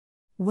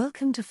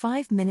Welcome to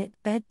 5-Minute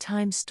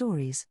Bedtime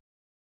Stories.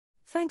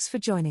 Thanks for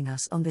joining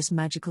us on this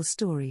magical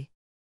story.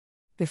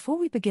 Before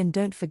we begin,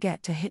 don't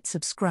forget to hit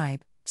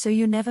subscribe so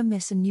you never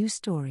miss a new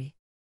story.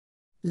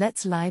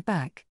 Let's lie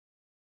back,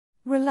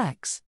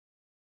 relax,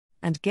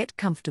 and get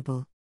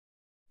comfortable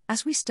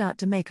as we start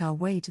to make our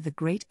way to the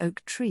great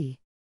oak tree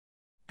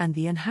and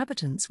the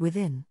inhabitants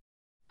within.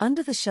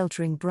 Under the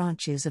sheltering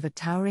branches of a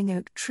towering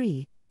oak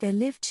tree, there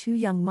lived two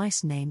young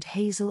mice named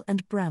Hazel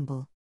and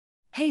Bramble.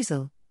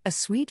 Hazel, a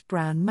sweet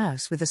brown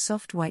mouse with a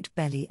soft white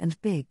belly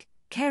and big,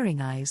 caring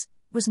eyes,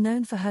 was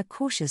known for her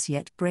cautious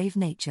yet brave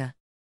nature.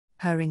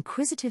 Her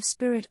inquisitive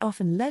spirit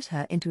often led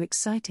her into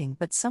exciting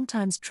but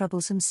sometimes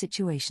troublesome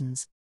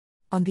situations.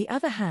 On the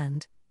other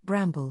hand,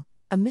 Bramble,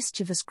 a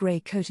mischievous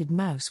grey-coated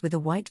mouse with a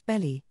white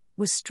belly,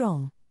 was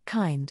strong,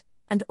 kind,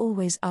 and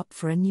always up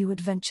for a new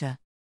adventure.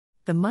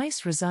 The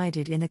mice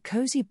resided in a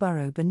cozy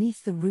burrow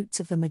beneath the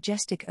roots of the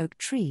majestic oak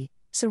tree,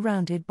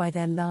 surrounded by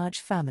their large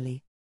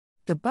family.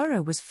 The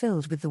burrow was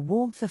filled with the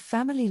warmth of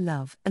family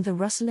love and the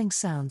rustling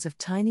sounds of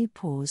tiny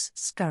paws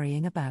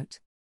scurrying about.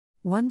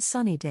 One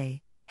sunny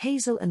day,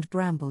 Hazel and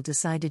Bramble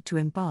decided to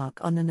embark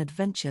on an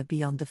adventure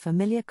beyond the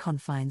familiar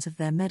confines of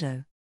their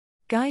meadow.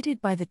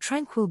 Guided by the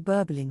tranquil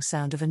burbling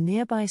sound of a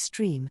nearby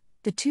stream,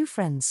 the two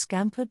friends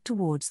scampered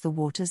towards the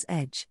water's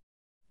edge.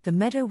 The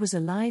meadow was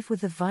alive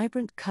with the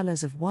vibrant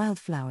colors of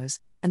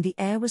wildflowers, and the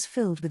air was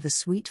filled with the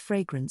sweet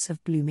fragrance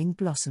of blooming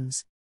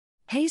blossoms.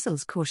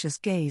 Hazel's cautious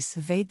gaze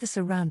surveyed the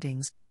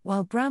surroundings,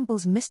 while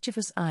Bramble's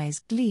mischievous eyes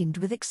gleamed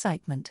with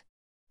excitement.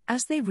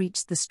 As they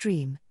reached the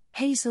stream,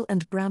 Hazel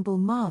and Bramble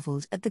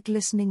marveled at the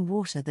glistening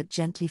water that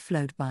gently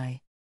flowed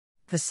by.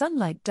 The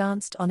sunlight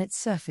danced on its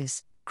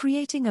surface,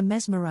 creating a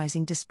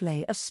mesmerizing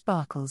display of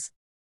sparkles.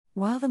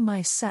 While the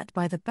mice sat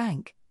by the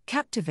bank,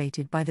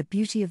 captivated by the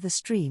beauty of the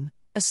stream,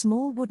 a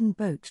small wooden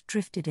boat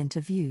drifted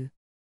into view.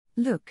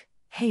 "Look,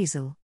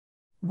 Hazel.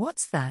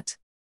 What's that?"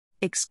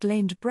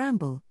 exclaimed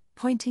Bramble,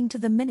 pointing to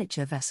the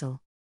miniature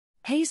vessel.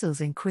 Hazel's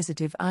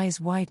inquisitive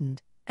eyes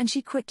widened, and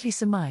she quickly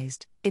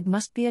surmised, it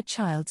must be a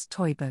child's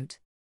toy boat.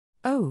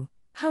 "Oh,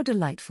 how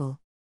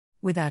delightful!"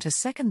 Without a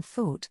second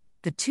thought,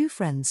 the two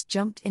friends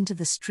jumped into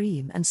the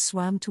stream and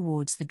swam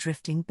towards the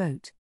drifting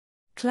boat.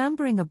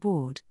 Clambering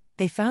aboard,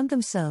 they found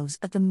themselves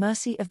at the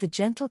mercy of the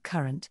gentle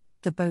current,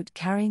 the boat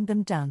carrying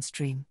them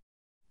downstream.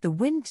 The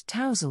wind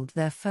tousled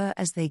their fur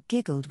as they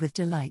giggled with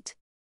delight.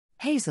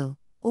 Hazel,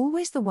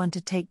 always the one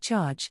to take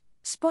charge,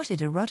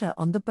 spotted a rudder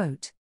on the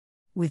boat.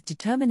 With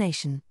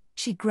determination,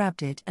 she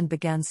grabbed it and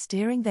began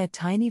steering their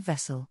tiny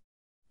vessel.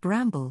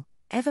 Bramble,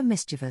 ever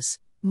mischievous,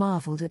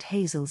 marveled at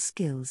Hazel's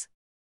skills.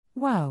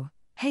 "Wow,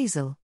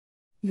 Hazel!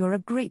 You're a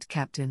great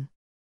captain,"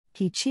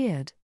 he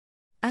cheered.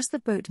 As the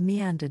boat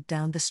meandered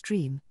down the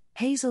stream,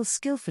 Hazel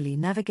skillfully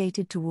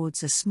navigated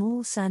towards a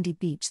small sandy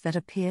beach that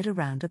appeared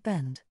around a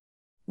bend.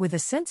 With a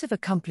sense of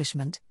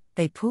accomplishment,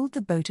 they pulled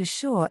the boat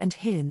ashore and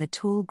hid in the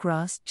tall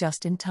grass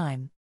just in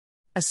time.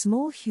 A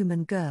small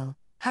human girl,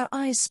 her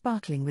eyes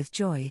sparkling with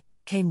joy,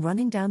 came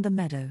running down the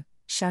meadow,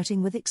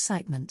 shouting with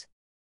excitement.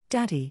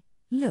 "Daddy,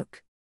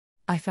 look!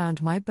 I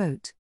found my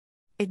boat.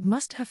 It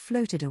must have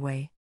floated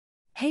away."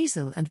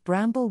 Hazel and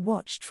Bramble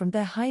watched from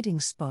their hiding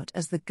spot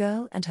as the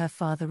girl and her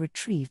father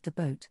retrieved the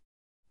boat.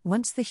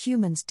 Once the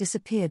humans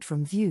disappeared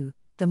from view,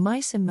 the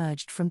mice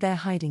emerged from their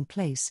hiding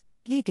place,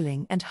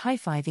 giggling and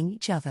high-fiving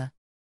each other.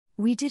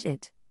 "We did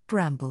it,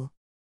 Bramble.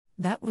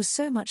 That was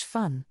so much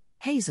fun,"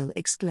 Hazel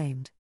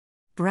exclaimed.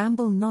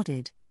 Bramble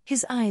nodded,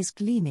 his eyes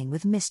gleaming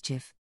with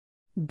mischief.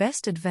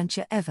 "Best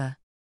adventure ever."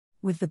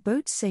 With the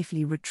boat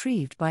safely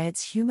retrieved by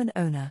its human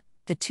owner,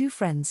 the two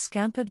friends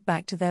scampered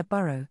back to their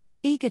burrow,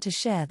 eager to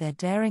share their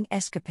daring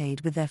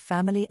escapade with their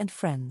family and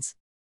friends.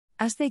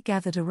 As they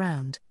gathered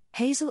around,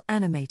 Hazel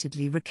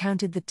animatedly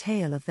recounted the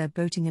tale of their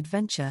boating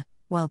adventure,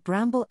 while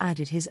Bramble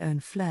added his own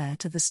flair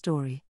to the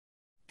story.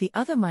 The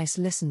other mice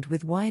listened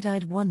with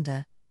wide-eyed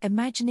wonder,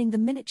 imagining the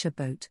miniature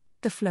boat,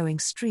 the flowing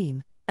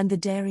stream, and the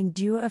daring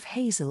duo of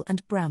Hazel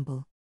and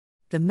Bramble.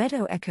 The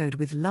meadow echoed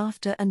with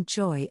laughter and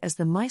joy as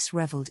the mice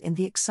reveled in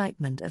the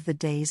excitement of the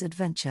day's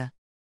adventure.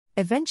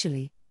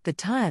 Eventually, the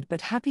tired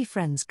but happy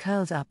friends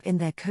curled up in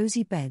their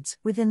cozy beds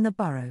within the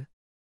burrow.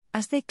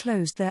 As they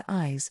closed their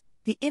eyes,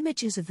 the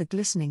images of the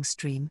glistening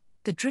stream,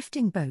 the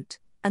drifting boat,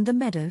 and the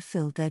meadow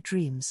filled their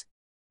dreams.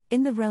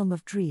 In the realm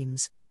of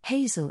dreams,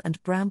 Hazel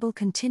and Bramble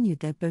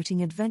continued their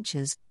boating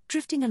adventures,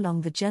 drifting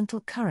along the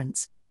gentle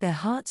currents, their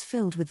hearts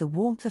filled with the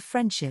warmth of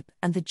friendship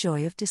and the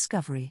joy of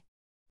discovery.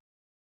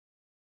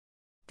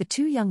 The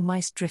two young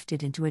mice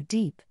drifted into a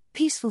deep,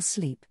 peaceful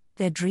sleep,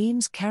 their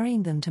dreams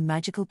carrying them to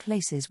magical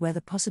places where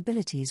the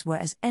possibilities were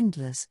as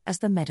endless as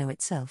the meadow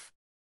itself.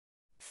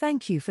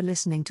 Thank you for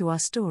listening to our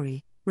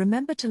story.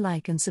 Remember to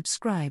like and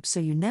subscribe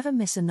so you never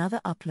miss another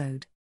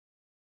upload.